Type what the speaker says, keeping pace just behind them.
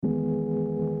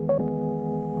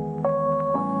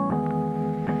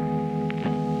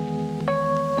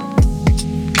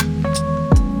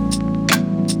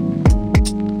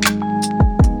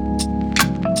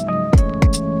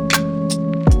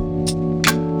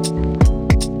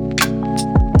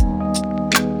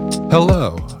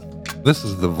Hello, this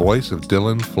is the voice of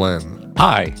Dylan Flynn.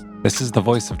 Hi, this is the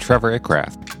voice of Trevor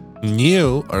Ickrath.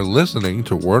 You are listening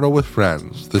to Wordle with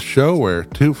Friends, the show where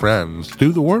two friends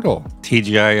do the Wordle.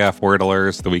 TGIF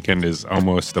Wordlers, the weekend is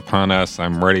almost upon us.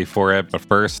 I'm ready for it, but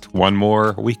first, one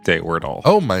more weekday Wordle.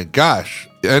 Oh my gosh,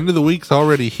 the end of the week's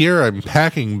already here. I'm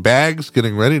packing bags,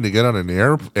 getting ready to get on an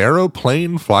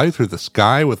aeroplane, fly through the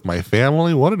sky with my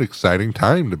family. What an exciting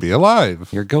time to be alive.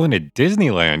 You're going to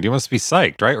Disneyland. You must be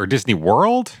psyched, right? Or Disney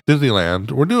World?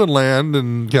 Disneyland. We're doing land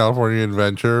and California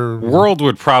Adventure. World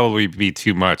would probably be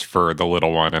too much for the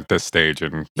little one at this stage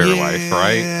in their life,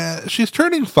 right? Yeah, she's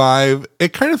turning 5.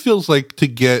 It kind of feels like to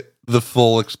get the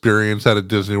full experience out of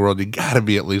Disney World, you gotta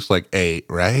be at least like 8,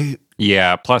 right?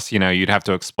 Yeah, plus, you'd have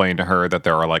to explain to her that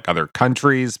there are like other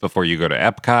countries before you go to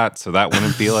Epcot, so that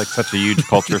wouldn't be like such a huge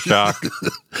culture shock.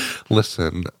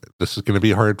 Listen, this is going to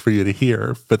be hard for you to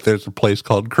hear, but there's a place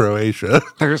called Croatia.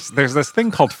 There's this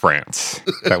thing called France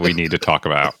that we need to talk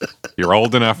about. You're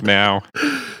old enough now.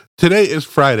 Today is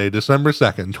Friday, December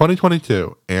 2nd,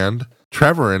 2022, and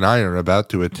Trevor and I are about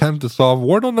to attempt to solve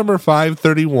Wordle number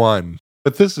 531.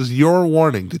 But this is your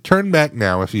warning to turn back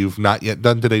now if you've not yet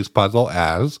done today's puzzle,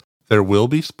 as there will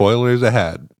be spoilers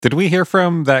ahead. Did we hear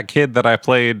from that kid that I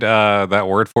played that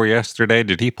word for yesterday?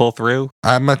 Did he pull through?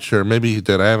 I'm not sure. Maybe he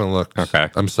did. I haven't looked. Okay.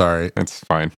 I'm sorry. It's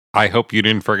fine. I hope you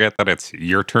didn't forget that it's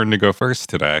your turn to go first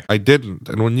today. I didn't.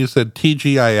 And when you said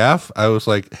TGIF, I was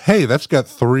like, hey, that's got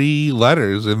 3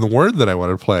 letters in the word that I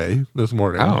want to play this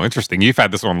morning. Oh, interesting. You've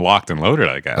had this one locked and loaded,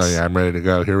 I guess. Oh, yeah. I'm ready to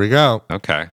go. Here we go.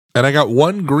 Okay. And I got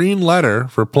 1 green letter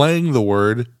for playing the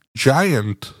word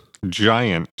giant.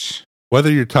 Giant.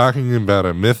 Whether you're talking about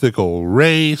a mythical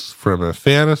race from a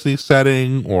fantasy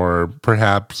setting, or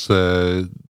perhaps a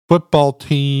football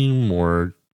team,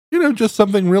 or, just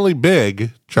something really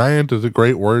big, giant is a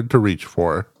great word to reach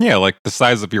for. Yeah, like the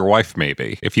size of your wife,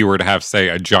 maybe. If you were to have, say,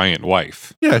 a giant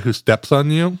wife. Yeah, who steps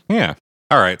on you. Yeah.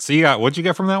 All right. So what'd you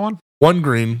get from that one? 1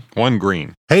 green. 1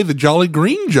 green. Hey, the Jolly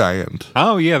Green Giant.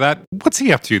 Oh, yeah. What's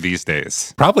he up to these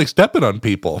days? Probably stepping on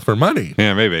people for money.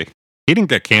 Yeah, maybe. He didn't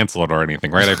get canceled or anything,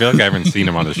 right? I feel like I haven't seen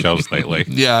him on the shows lately.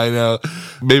 Yeah, I know.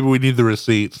 Maybe we need the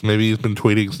receipts. Maybe he's been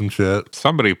tweeting some shit.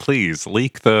 Somebody please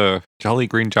leak the Jolly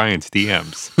Green Giant's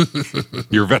DMs.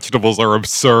 Your vegetables are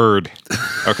absurd.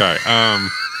 Okay.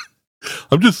 I'm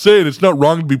just saying, it's not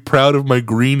wrong to be proud of my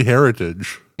green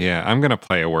heritage. Yeah, I'm going to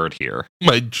play a word here.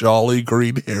 My jolly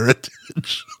green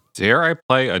heritage. Dare I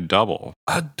play a double?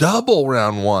 A double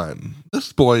round 1.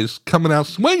 This boy's coming out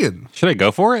swinging. Should I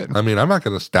go for it? I mean, I'm not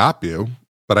going to stop you,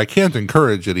 but I can't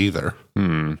encourage it either.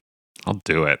 I'll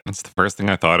do it. That's the first thing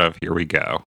I thought of. Here we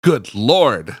go. Good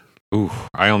Lord. Ooh,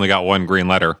 I only got 1 green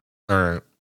letter. All right.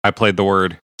 I played the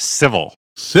word civil.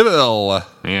 Civil.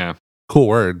 Yeah. Cool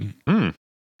word.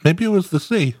 Maybe it was the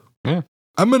C. Yeah.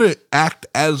 I'm going to act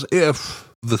as if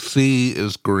the sea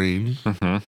is green,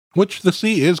 which the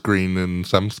sea is green in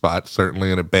some spots,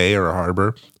 certainly in a bay or a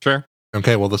harbor. Sure.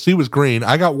 Okay, well, the sea was green.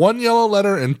 I got 1 yellow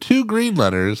letter and 2 green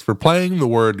letters for playing the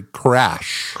word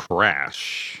crash.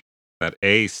 Crash. That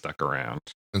A stuck around.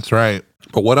 That's right.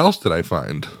 But what else did I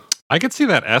find? I could see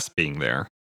that S being there.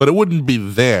 But it wouldn't be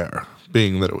there,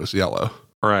 being that it was yellow.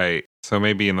 Right. So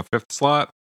maybe in the 5th slot?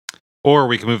 Or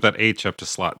we can move that H up to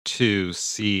slot 2,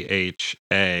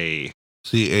 C-H-A.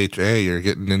 C-H-A, you're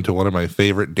getting into one of my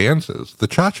favorite dances, the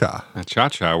cha-cha. A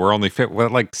cha-cha. We're only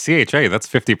like C-H-A, that's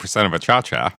 50% of a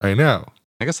cha-cha. I know.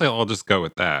 I guess I'll just go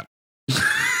with that.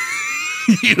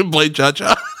 You gonna play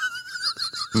cha-cha?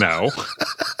 No.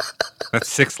 That's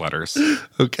 6 letters.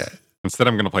 Okay. Instead,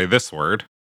 I'm going to play this word.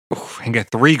 Ooh, and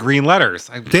get 3 green letters.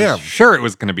 I'm sure it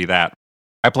was going to be that.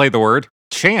 I played the word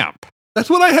champ. That's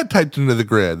what I had typed into the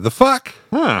grid. The fuck?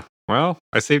 Huh. Well,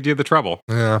 I saved you the trouble.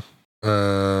 Yeah.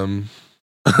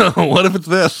 What if it's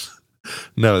this?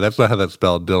 No, that's not how that's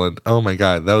spelled, Dylan. Oh my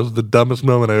God, that was the dumbest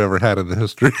moment I've ever had in the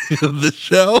history of this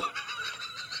show.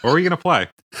 What were you going to play?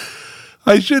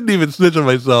 I shouldn't even snitch on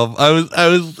myself. I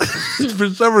was, for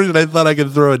some reason, I thought I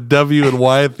could throw a W and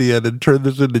Y at the end and turn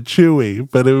this into Chewy,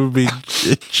 but it would be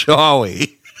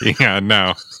Chowy. Yeah,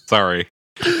 no. Sorry.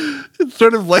 It's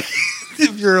sort of like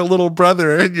if you're a little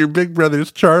brother and your big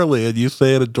brother's Charlie and you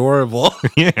say it adorable.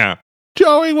 Yeah.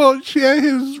 Joey won't share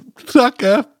his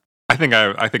sucker. I think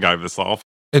I have this solved.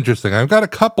 Interesting. I've got a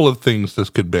couple of things this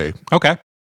could be. Okay.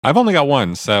 I've only got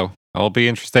 1, so I'll be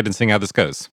interested in seeing how this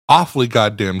goes. Awfully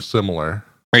goddamn similar.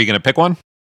 Are you going to pick one?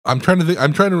 I'm trying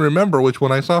to remember which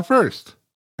one I saw first.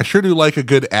 I sure do like a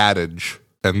good adage,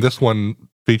 and this one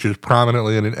features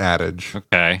prominently in an adage.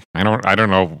 Okay. I don't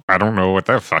know what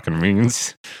that fucking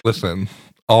means. Listen,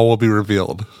 all will be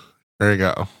revealed. There you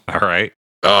go. All right.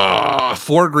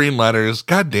 4 green letters.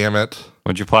 God damn it.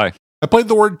 What'd you play? I played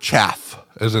the word chaff,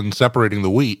 as in separating the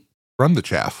wheat from the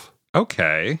chaff.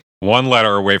 Okay. One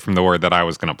letter away from the word that I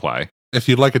was going to play. If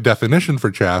you'd like a definition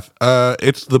for chaff,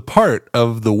 it's the part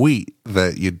of the wheat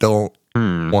that you don't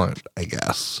want, I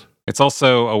guess. It's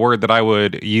also a word that I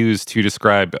would use to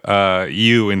describe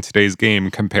you in today's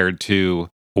game compared to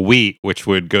wheat, which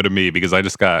would go to me because I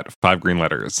just got 5 green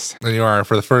letters. There you are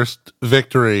for the first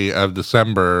victory of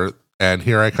December. And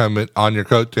here I come on your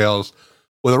coattails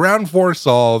with a round 4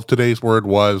 solved. Today's word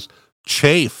was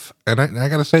chafe. And I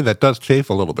got to say, that does chafe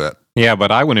a little bit. Yeah,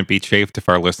 but I wouldn't be chafed if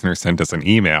our listeners sent us an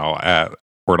email at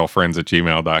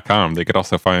wordlefriends@gmail.com. They could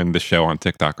also find the show on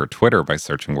TikTok or Twitter by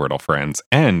searching Wordle Friends.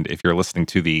 And if you're listening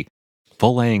to the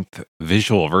full-length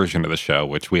visual version of the show,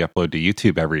 which we upload to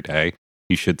YouTube every day,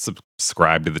 you should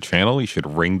subscribe to the channel. You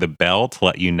should ring the bell to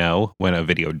let you know when a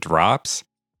video drops.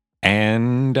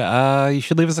 And you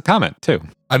should leave us a comment, too.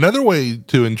 Another way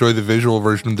to enjoy the visual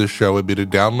version of this show would be to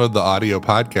download the audio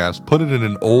podcast, put it in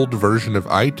an old version of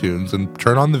iTunes, and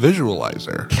turn on the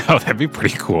visualizer. Oh, that'd be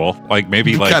pretty cool. Like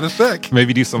maybe kind of sick.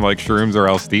 Maybe do some like shrooms or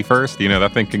LSD first. You know,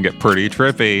 that thing can get pretty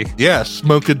trippy. Yeah,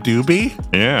 smoke a doobie.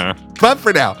 Yeah. But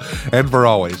for now, and for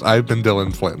always, I've been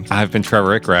Dylan Flynn. I've been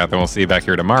Trevor Ickrath, and we'll see you back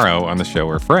here tomorrow on the show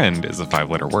where friend is a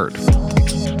 5-letter word.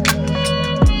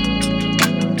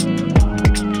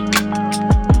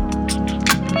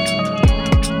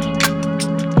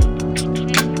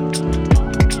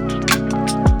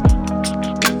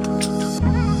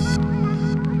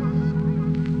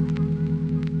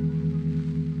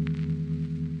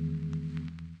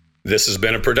 This has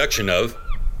been a production of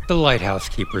The Lighthouse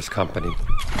Keepers Company.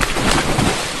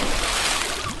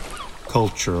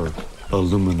 Culture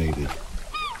illuminated.